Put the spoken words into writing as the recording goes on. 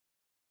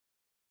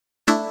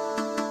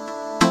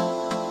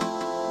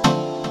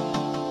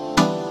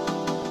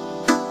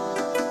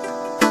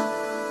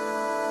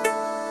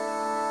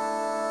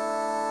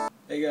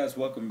guys,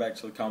 welcome back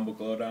to the Comic Book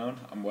Lowdown.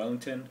 I'm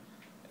Wellington,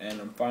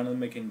 and I'm finally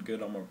making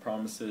good on my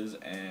promises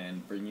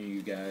and bringing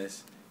you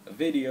guys a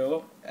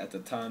video at the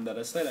time that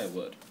I said I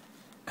would.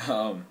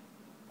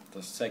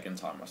 The second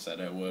time I said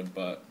I would,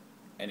 but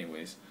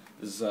anyways,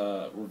 this is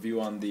a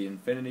review on the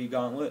Infinity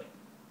Gauntlet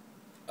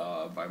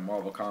by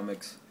Marvel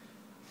Comics.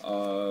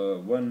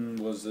 When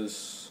was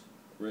this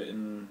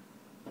written?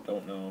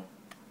 Don't know.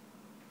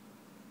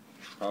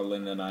 Probably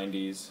in the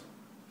 90s.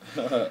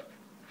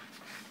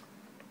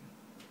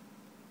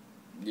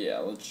 Yeah,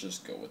 let's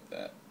just go with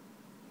that.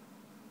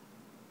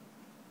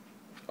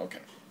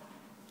 Okay.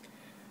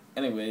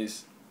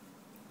 Anyways,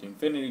 the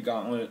Infinity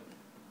Gauntlet,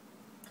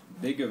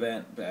 big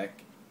event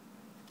back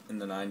in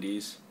the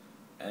 90s,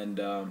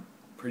 and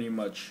pretty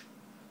much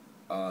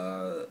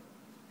the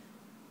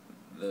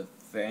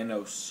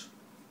Thanos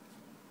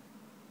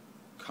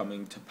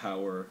coming to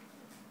power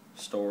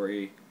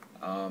story.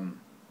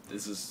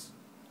 This is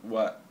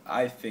what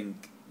I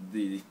think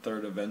the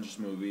third Avengers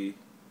movie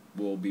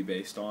will be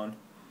based on.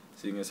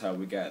 Seeing as how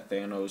we got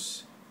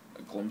Thanos,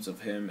 a glimpse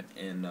of him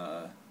in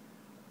the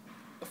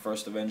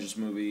first Avengers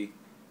movie,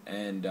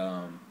 and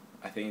I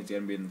think it's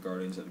going to be in the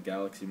Guardians of the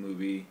Galaxy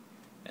movie,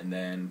 and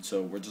then,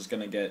 so we're just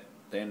going to get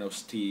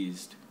Thanos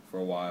teased for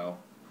a while,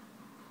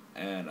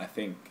 and I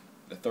think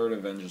the third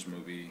Avengers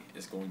movie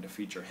is going to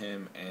feature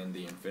him and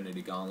the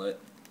Infinity Gauntlet,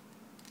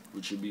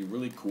 which would be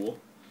really cool,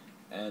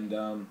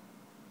 and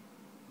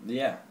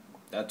yeah,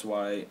 that's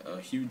why a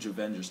huge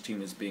Avengers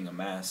team is being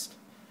amassed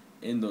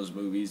in those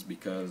movies,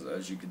 because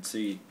as you can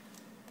see,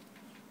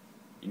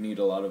 you need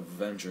a lot of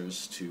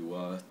Avengers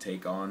to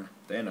take on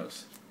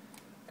Thanos.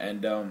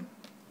 And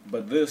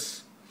but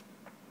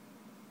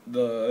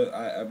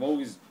I've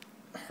always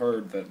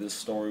heard that this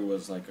story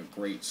was like a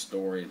great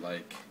story,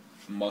 like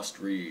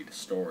must-read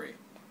story,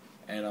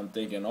 and I'm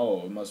thinking,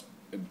 oh,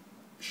 it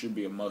should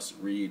be a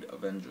must-read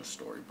Avengers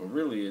story, but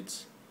really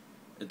it's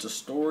a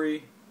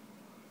story.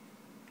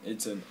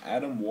 It's an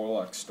Adam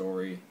Warlock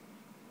story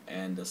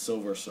and the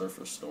Silver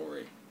Surfer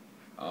story,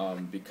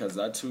 because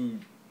that's who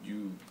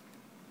you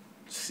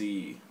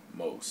see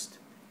most.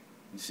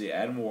 You see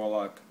Adam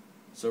Warlock,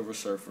 Silver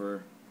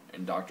Surfer,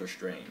 and Doctor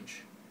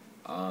Strange.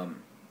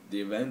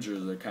 The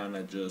Avengers are kind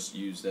of just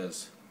used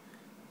as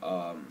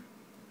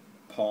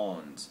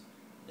pawns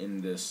in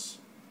this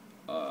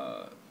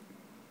kind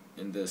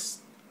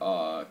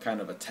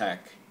of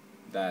attack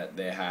that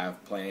they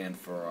have planned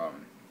for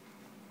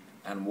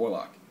Adam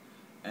Warlock,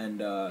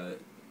 and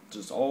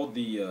just all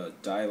the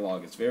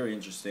dialogue is very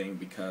interesting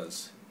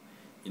because,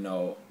 you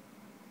know,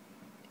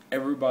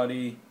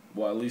 everybody,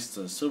 well, at least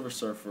the Silver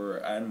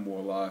Surfer, Adam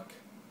Warlock,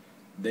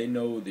 they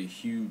know the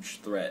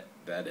huge threat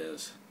that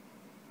is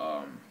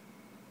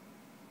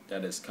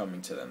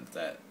coming to them.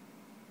 That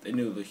they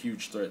knew the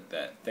huge threat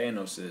that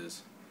Thanos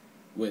is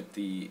with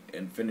the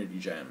Infinity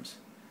Gems,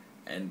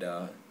 and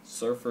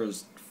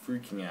Surfer's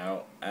freaking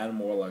out. Adam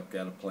Warlock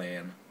got a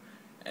plan,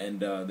 and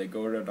they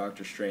go to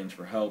Doctor Strange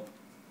for help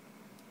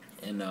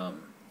in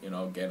you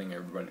know, getting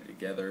everybody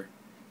together,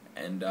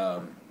 and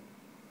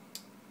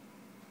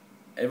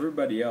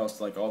everybody else,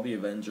 like all the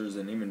Avengers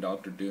and even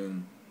Doctor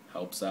Doom,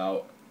 helps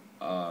out.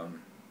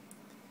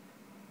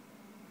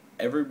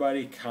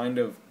 Everybody kind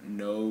of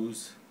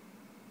knows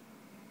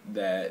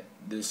that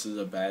this is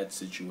a bad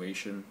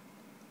situation.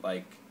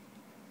 Like,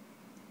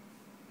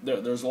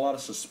 there's a lot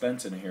of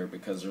suspense in here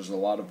because there's a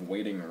lot of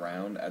waiting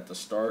around at the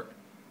start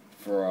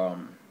for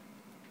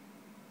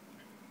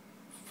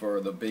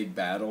the big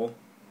battle.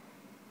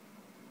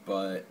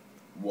 But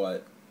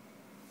what's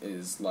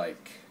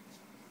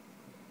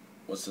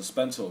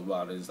suspenseful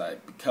about it is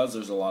that because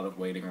there's a lot of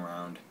waiting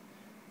around,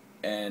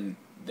 and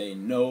they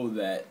know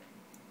that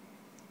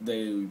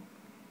they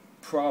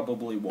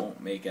probably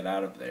won't make it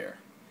out of there,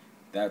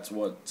 that's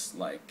what's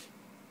like,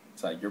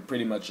 it's like you're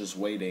pretty much just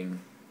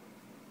waiting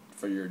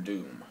for your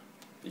doom,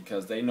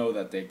 because they know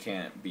that they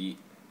can't beat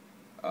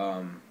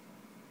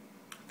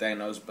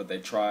Thanos, but they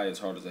try as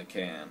hard as they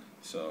can.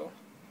 So,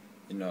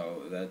 you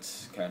know,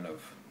 that's kind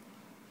of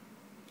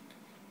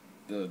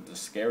the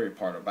scary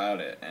part about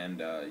it.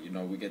 And you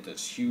know, we get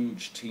this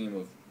huge team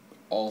of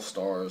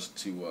all-stars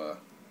to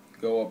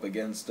go up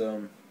against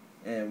them,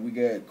 and we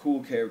get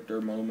cool character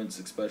moments,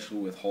 especially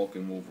with Hulk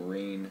and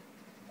Wolverine,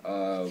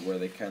 where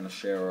they kind of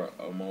share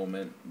a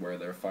moment where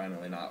they're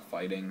finally not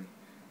fighting,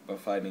 but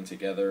fighting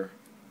together.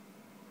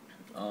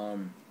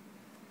 And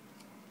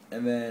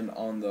then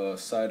on the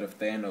side of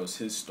Thanos,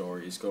 his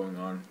story is going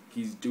on.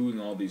 He's doing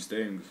all these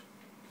things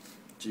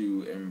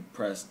to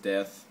impress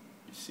Death,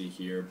 you see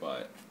here,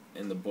 but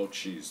in the book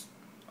she's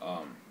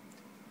a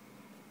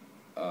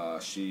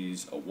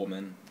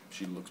woman.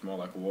 She looks more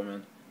like a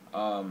woman.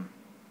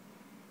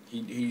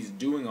 He's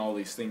doing all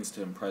these things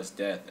to impress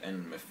Death,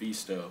 and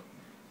Mephisto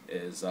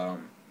is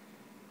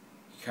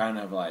kind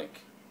of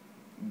like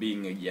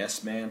being a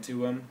yes man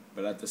to him,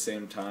 but at the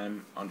same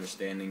time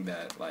understanding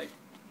that, like,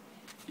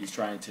 he's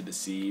trying to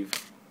deceive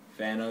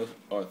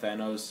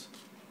Thanos.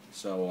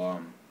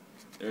 So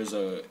there's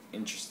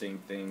interesting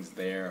things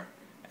there,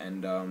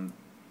 and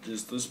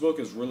just this book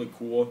is really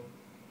cool.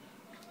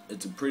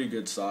 It's a pretty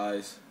good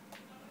size.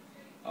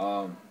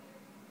 Because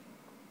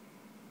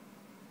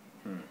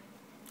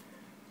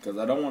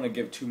I don't want to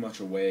give too much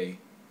away,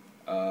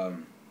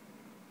 so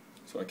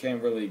I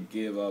can't really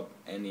give up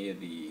any of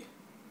the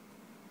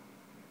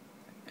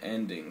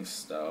ending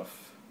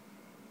stuff.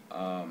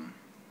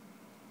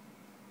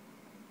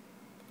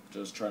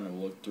 Just trying to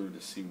look through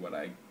to see what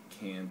I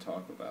can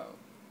talk about.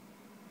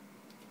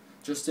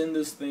 Just in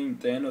this thing,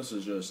 Thanos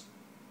is just...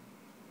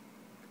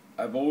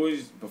 I've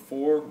always,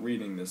 before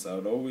reading this, I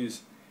would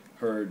always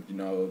heard, you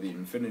know, the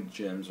Infinity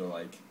Gems are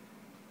like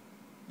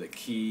the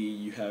key.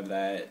 You have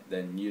that,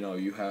 then, you know,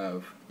 you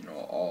have, you know,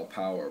 all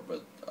power.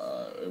 But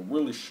it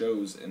really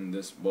shows in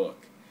this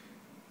book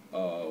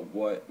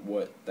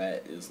what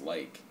that is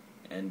like.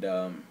 And,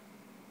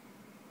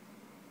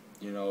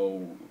 you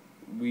know,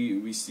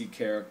 we see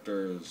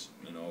characters,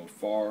 you know,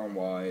 far and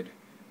wide,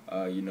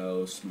 you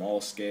know, small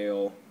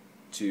scale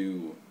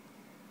to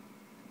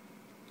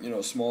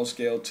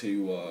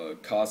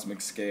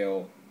cosmic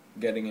scale,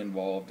 getting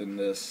involved in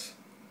this.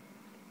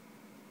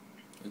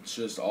 It's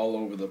just all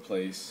over the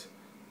place.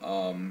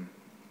 You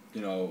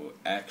know,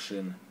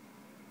 action.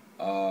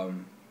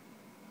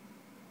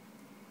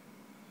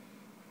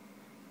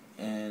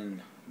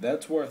 And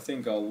that's where I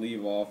think I'll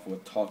leave off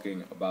with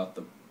talking about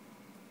the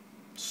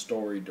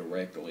story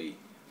directly.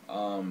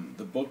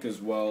 The book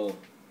is well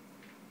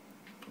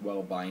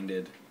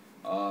binded.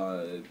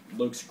 It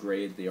looks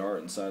great. The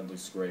art inside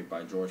looks great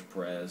by George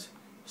Perez.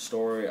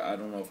 Story, I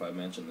don't know if I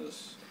mentioned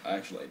this.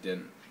 Actually, I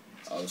didn't.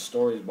 The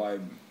story is by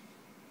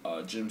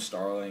Jim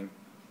Starlin,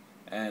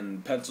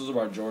 and pencils are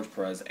by George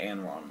Perez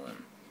and Ron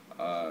Lim.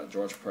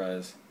 George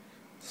Perez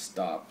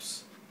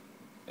stops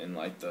in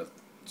like the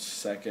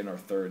second or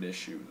third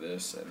issue of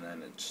this, and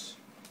then it's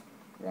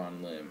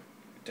Ron Lim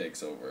who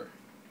takes over,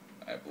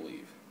 I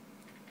believe.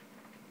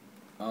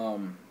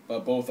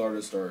 But both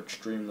artists are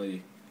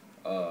extremely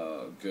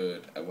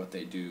good at what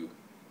they do,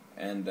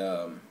 and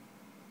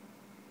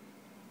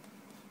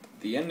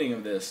the ending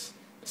of this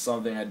is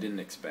something I didn't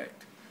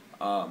expect,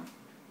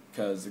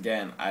 because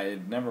again, I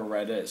had never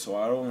read it, so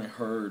I only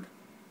heard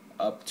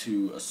up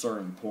to a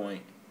certain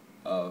point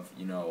of,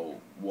 you know,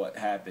 what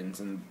happens,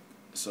 and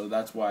so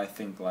that's why I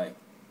think, like,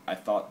 I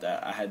thought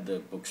that I had the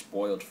book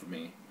spoiled for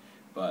me,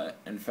 but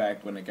in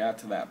fact, when it got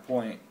to that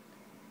point,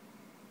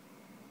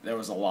 there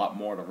was a lot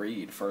more to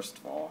read, first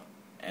of all,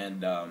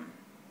 and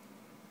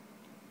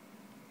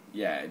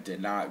yeah, it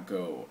did not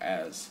go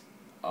as,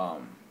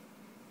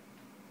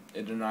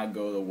 it did not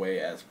go the way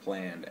as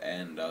planned,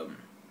 and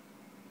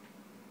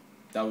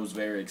that was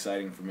very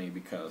exciting for me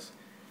because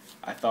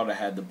I thought I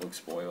had the book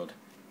spoiled,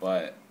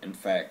 but in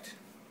fact,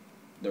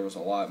 there was a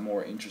lot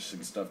more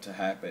interesting stuff to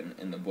happen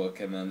in the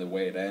book, and then the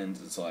way it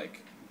ends, it's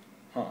like,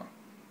 huh,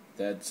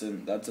 that's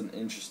an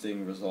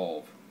interesting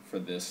resolve for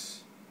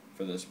this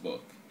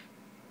book.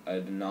 I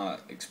did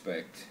not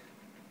expect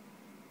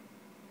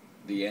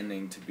the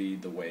ending to be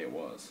the way it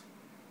was,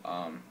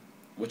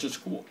 which is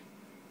cool.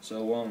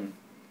 So,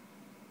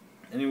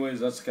 anyways,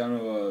 that's kind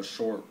of a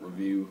short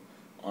review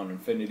on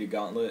Infinity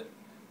Gauntlet.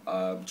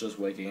 Just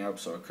waking up,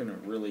 so I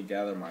couldn't really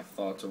gather my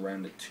thoughts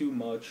around it too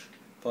much.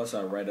 Plus,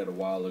 I read it a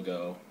while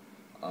ago.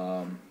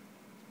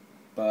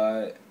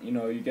 But, you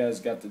know, you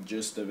guys got the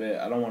gist of it.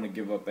 I don't want to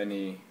give up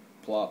any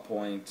plot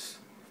points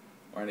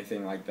or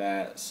anything like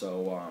that.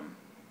 So,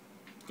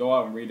 go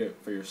out and read it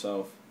for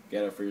yourself.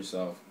 Get it for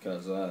yourself.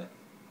 Because,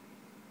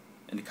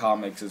 in the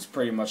comics, it's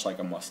pretty much like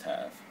a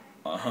must-have.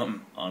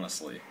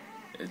 Honestly.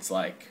 It's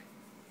like,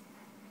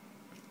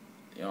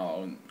 you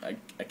know, I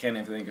can't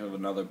even think of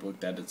another book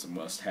that it's a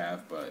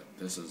must-have, but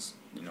this is,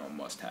 you know, a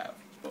must-have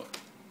book.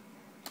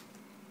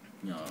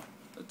 You know,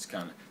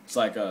 it's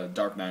like a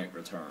Dark Knight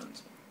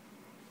Returns.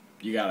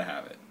 You gotta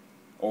have it.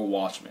 Or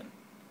Watchmen.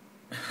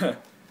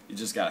 You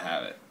just gotta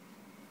have it.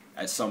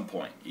 At some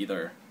point.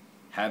 Either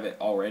have it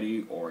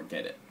already or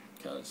get it.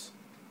 Because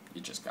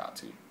you just got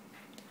to.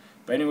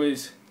 But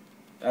anyways,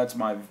 that's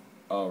my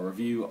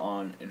review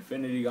on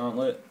Infinity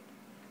Gauntlet.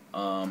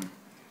 I'm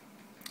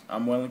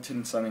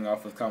Wellington signing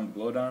off with Comic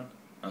Lowdown.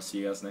 I'll see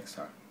you guys next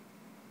time.